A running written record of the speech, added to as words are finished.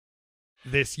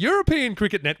This European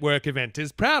Cricket Network event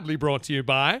is proudly brought to you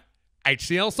by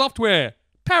HCL Software,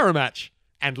 Paramatch,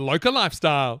 and Local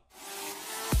Lifestyle.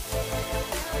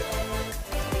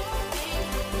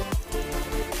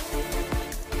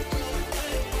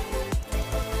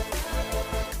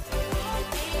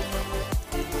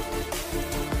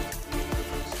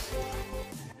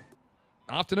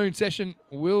 Afternoon session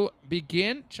will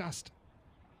begin. Just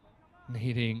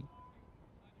needing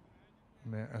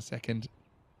a second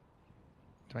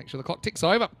to make sure the clock ticks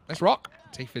over. Let's rock.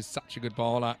 Teef is such a good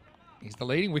bowler. He's the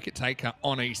leading wicket taker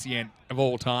on ECN of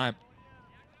all time.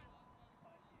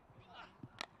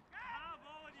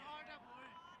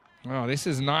 Oh, this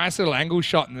is a nice little angle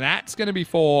shot, and that's going to be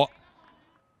for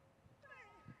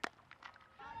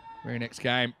very next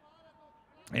game.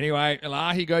 Anyway,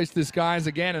 Elahi goes to the skies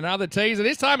again. Another teaser.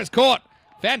 This time it's caught.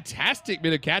 Fantastic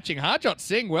bit of catching. Harjot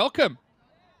Singh, welcome.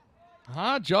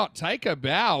 Harjot, take a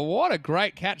bow. What a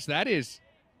great catch that is.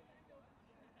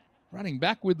 Running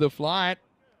back with the flight.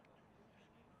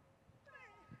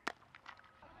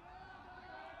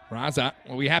 Raza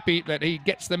will be happy that he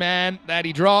gets the man that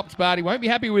he dropped, but he won't be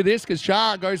happy with this because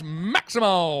Shah goes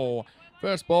maximal.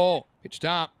 First ball, pitched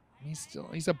up.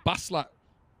 He's a bustler.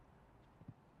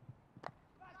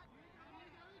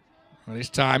 Well, this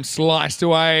time sliced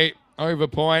away over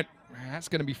point. That's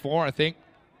going to be 4, I think.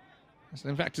 So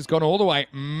in fact, it's gone all the way.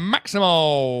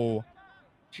 Maximal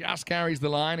just carries the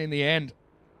line in the end.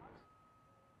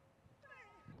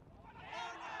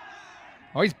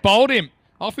 Oh, he's bowled him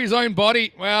off his own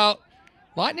body. Well,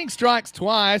 lightning strikes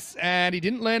twice, and he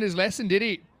didn't learn his lesson, did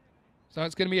he? So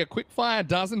it's going to be a quick fire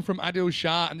dozen from Adil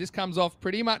Shah, and this comes off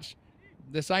pretty much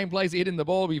the same place he hit in the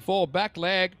ball before. Back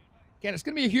leg. Again, it's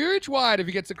going to be a huge wide if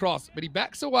he gets across, but he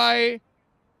backs away.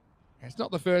 It's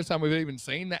not the first time we've even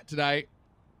seen that today.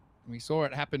 We saw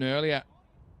it happen earlier.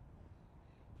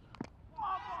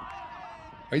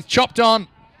 He's chopped on.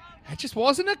 It just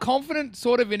wasn't a confident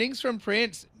sort of innings from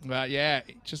Prince. But yeah,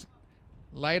 it just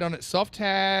laid on its soft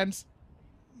hands.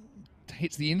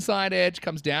 Hits the inside edge,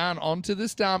 comes down onto the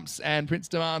stumps, and Prince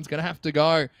Demand's going to have to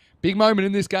go. Big moment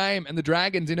in this game, and the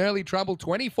Dragons in early trouble,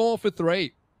 24 for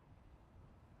 3.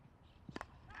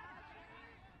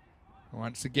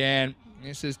 Once again,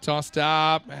 this is tossed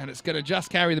up, and it's going to just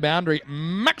carry the boundary.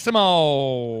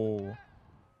 Maximal!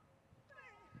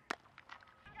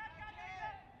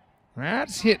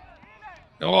 That's hit,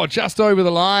 just over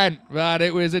the line, but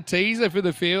it was a teaser for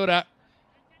the fielder.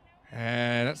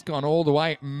 And that's gone all the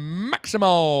way.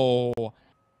 Maximal! All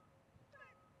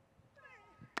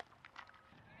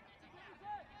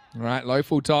right, low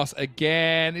full toss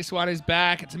again. This one is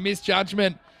back. It's a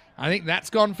misjudgment. I think that's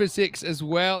gone for 6 as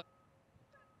well.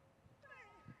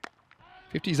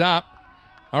 50's up.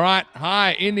 All right,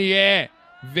 high in the air.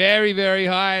 Very, very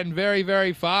high and very,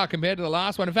 very far compared to the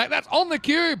last one. In fact, that's on the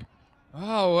cube.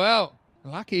 Oh, well,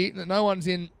 lucky that no one's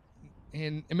in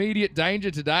immediate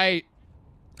danger today.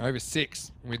 Over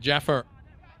 6 with Jaffer.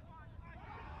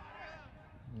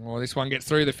 Oh, this one gets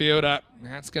through the fielder.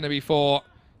 That's going to be 4.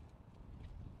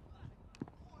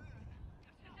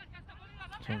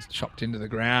 This one's chopped into the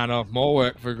ground. Oh, more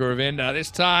work for Guravinda. This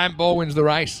time, ball wins the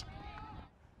race.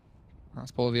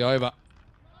 Last ball of the over.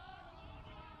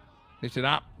 Lifted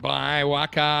up by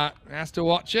Waka. Has to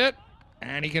watch it.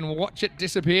 And he can watch it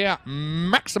disappear.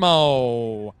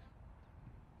 Maximal.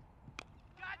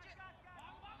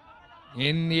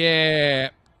 In the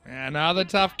air. Another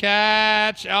tough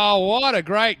catch. Oh, what a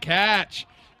great catch.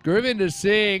 Guravinder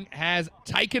Singh has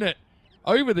taken it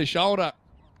over the shoulder.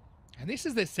 And this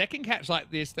is the second catch like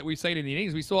this that we've seen in the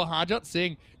innings. We saw Harjot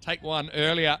Singh take one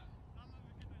earlier.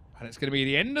 And it's going to be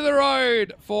the end of the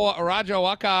road for Raja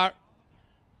Wakar.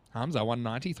 Hamza,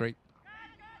 193.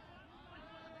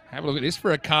 Have a look at this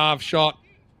for a carve shot.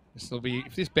 This will be,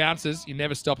 if this bounces, you're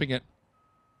never stopping it.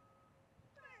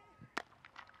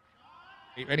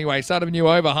 Anyway, start of a new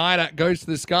over. Hyder goes to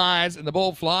the skies and the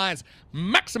ball flies.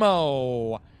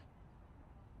 Maximal.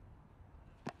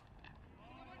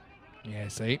 Yeah,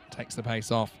 see, takes the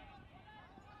pace off.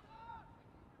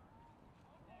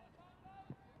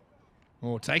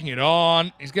 Oh, taking it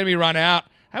on. He's going to be run out.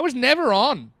 That was never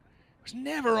on. It was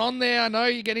never on there. I know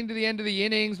you're getting to the end of the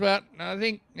innings, but I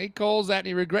think he calls that and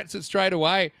he regrets it straight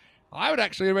away. I would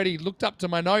actually already looked up to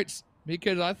my notes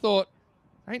because I thought,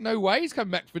 ain't no way he's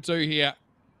coming back for 2 here.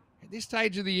 At this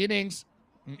stage of the innings,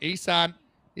 Isan,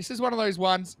 this is one of those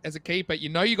ones as a keeper, you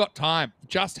know you got time. You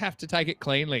just have to take it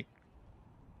cleanly.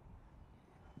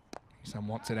 Isan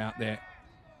wants it out there.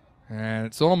 And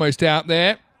it's almost out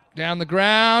there. Down the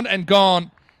ground and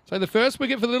gone. So the first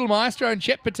wicket for the little maestro, and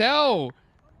Chet Patel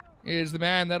is the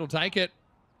man that'll take it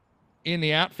in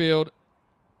the outfield.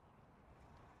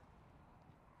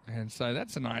 And so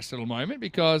that's a nice little moment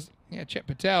because, yeah, Chet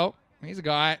Patel, he's a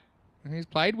guy who's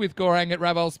played with Gorang at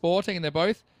Ravel Sporting, and they're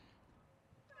both.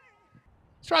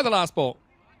 Let's try the last ball.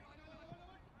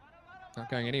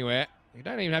 Not going anywhere. You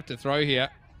don't even have to throw here.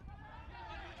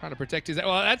 Trying to protect his...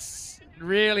 Well, that's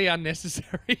really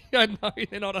unnecessary. I know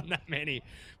they're not on that many.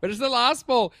 But it's the last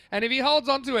ball. And if he holds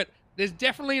on to it, there's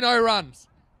definitely no runs.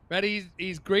 But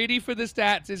he's greedy for the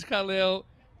stats, is Khalil.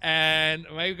 And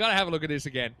we've got to have a look at this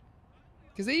again.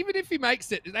 Because even if he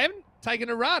makes it, they haven't taken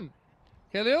a run.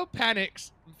 Khalil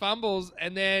panics, fumbles,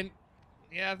 and then,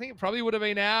 yeah, I think it probably would have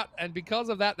been out. And because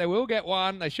of that, they will get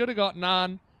one. They should have got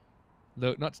none.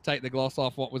 Look, not to take the gloss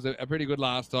off what was a pretty good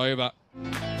last over.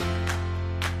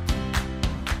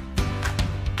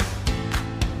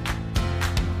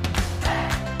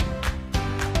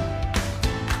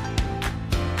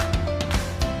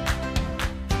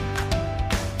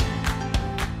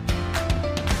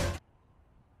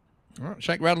 All right,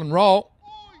 shake, rattle, and roll.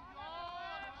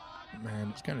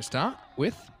 And it's going to start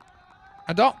with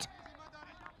a dot.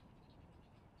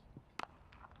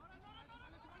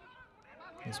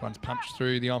 This one's punched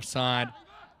through the offside.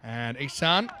 And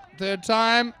Ihsan, third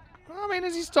time. I mean,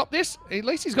 has he stopped this? At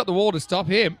least he's got the wall to stop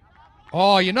him.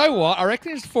 Oh, you know what? I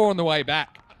reckon it's 4 on the way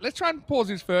back. Let's try and pause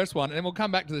his first one, and then we'll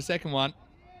come back to the second one.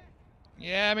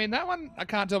 Yeah, I mean, that one, I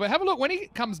can't tell. But have a look. When he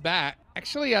comes back,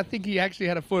 actually, I think he actually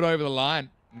had a foot over the line.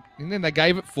 And then they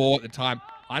gave it 4 at the time.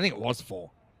 I think it was 4.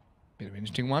 Bit of an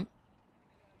interesting one.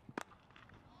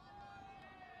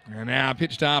 And now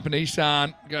pitched up, and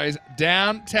Ihsan goes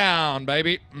downtown,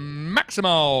 baby.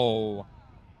 Maximo.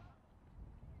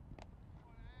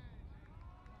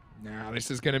 Now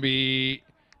this is going to be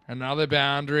another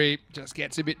boundary. Just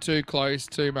gets a bit too close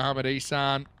to Mohamed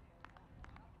Ihsan.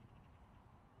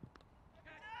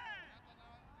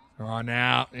 Oh,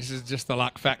 now this is just the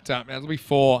luck factor. That'll be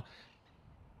 4.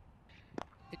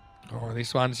 Oh,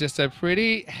 this one's just a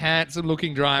pretty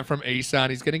handsome-looking drive from Ihsan.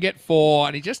 He's going to get 4,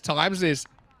 and he just times this.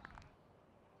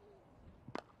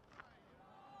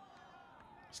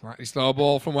 Slightly slower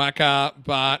ball from Waka,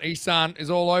 but Ihsan is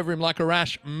all over him like a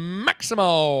rash.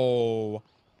 Maximo!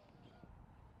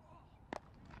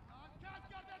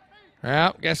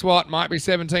 Well, guess what? Might be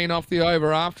 17 off the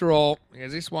over after all,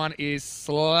 because this one is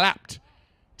slapped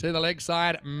to the leg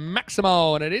side.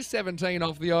 Maximo, and it is 17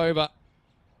 off the over.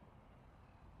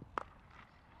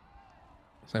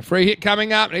 So free hit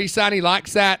coming up. Ihsan, he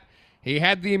likes that. He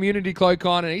had the immunity cloak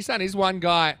on, and Ihsan is one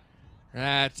guy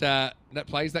that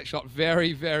plays that shot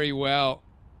very, very well.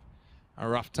 A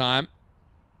rough time.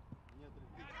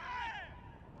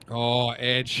 Oh,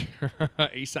 edge.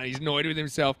 Ihsan, he's annoyed with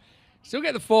himself. Still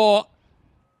get the 4.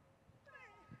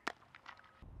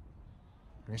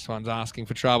 This one's asking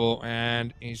for trouble,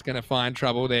 and he's going to find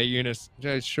trouble there. Yunus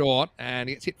goes short, and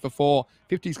he gets hit for 4.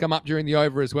 50's come up during the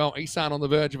over as well. Ihsan on the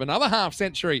verge of another half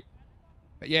century.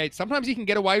 But yeah, sometimes you can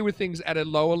get away with things at a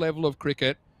lower level of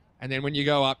cricket, and then when you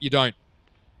go up, you don't.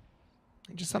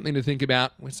 Just something to think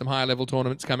about with some higher level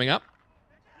tournaments coming up.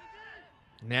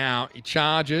 Now he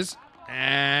charges,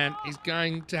 and he's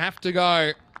going to have to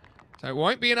go. So it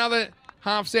won't be another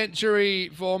half century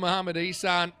for Mohamed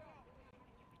Ihsan.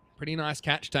 Pretty nice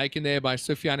catch taken there by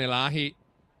Sufyan Elahi.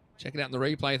 Check it out in the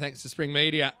replay, thanks to Spring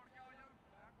Media.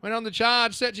 Went on the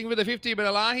charge, searching for the 50, but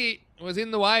Elahi was in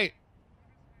the way.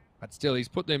 But still, he's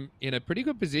put them in a pretty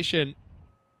good position.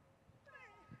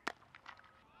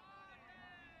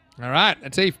 All right,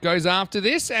 Atif goes after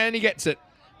this, and he gets it.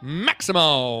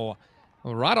 Maximo.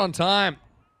 Right on time.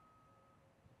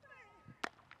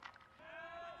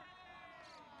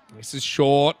 This is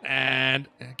short, and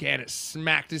again, it's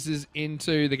smacked. This is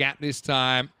into the gap this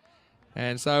time.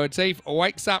 And so Atif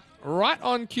wakes up right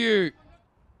on cue.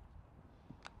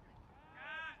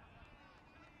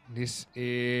 This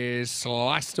is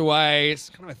sliced away. It's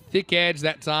kind of a thick edge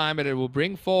that time, but it will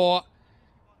bring 4.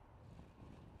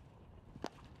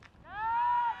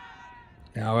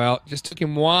 Now, well, just took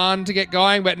him 1 to get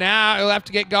going, but now he'll have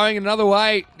to get going another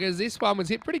way because this one was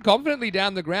hit pretty confidently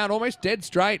down the ground, almost dead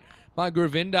straight by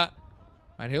Gurvinder.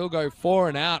 And he'll go 4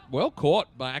 and out. Well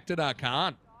caught by Akhtar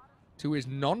Khan to his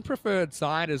non-preferred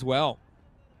side as well.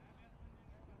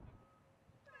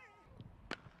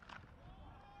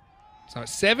 So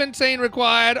 17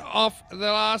 required off the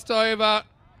last over.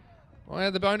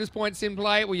 Well, the bonus points in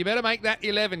play. Well, you better make that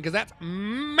 11 because that's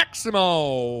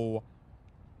Maximo.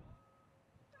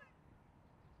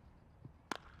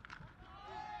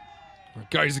 It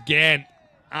goes again.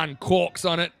 Uncorks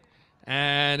on it.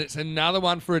 And it's another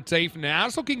one for Atif now.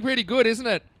 It's looking pretty good, isn't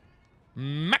it?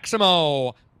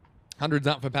 Maximo. 100's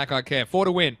up for PIC. 4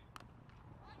 to win.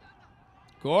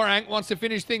 Gorang wants to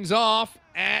finish things off,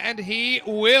 and he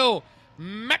will.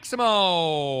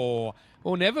 Maximo.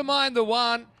 Well, never mind the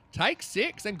one. Take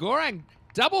 6, and Gorang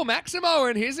double Maximo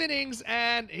in his innings,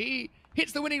 and he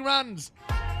hits the winning runs.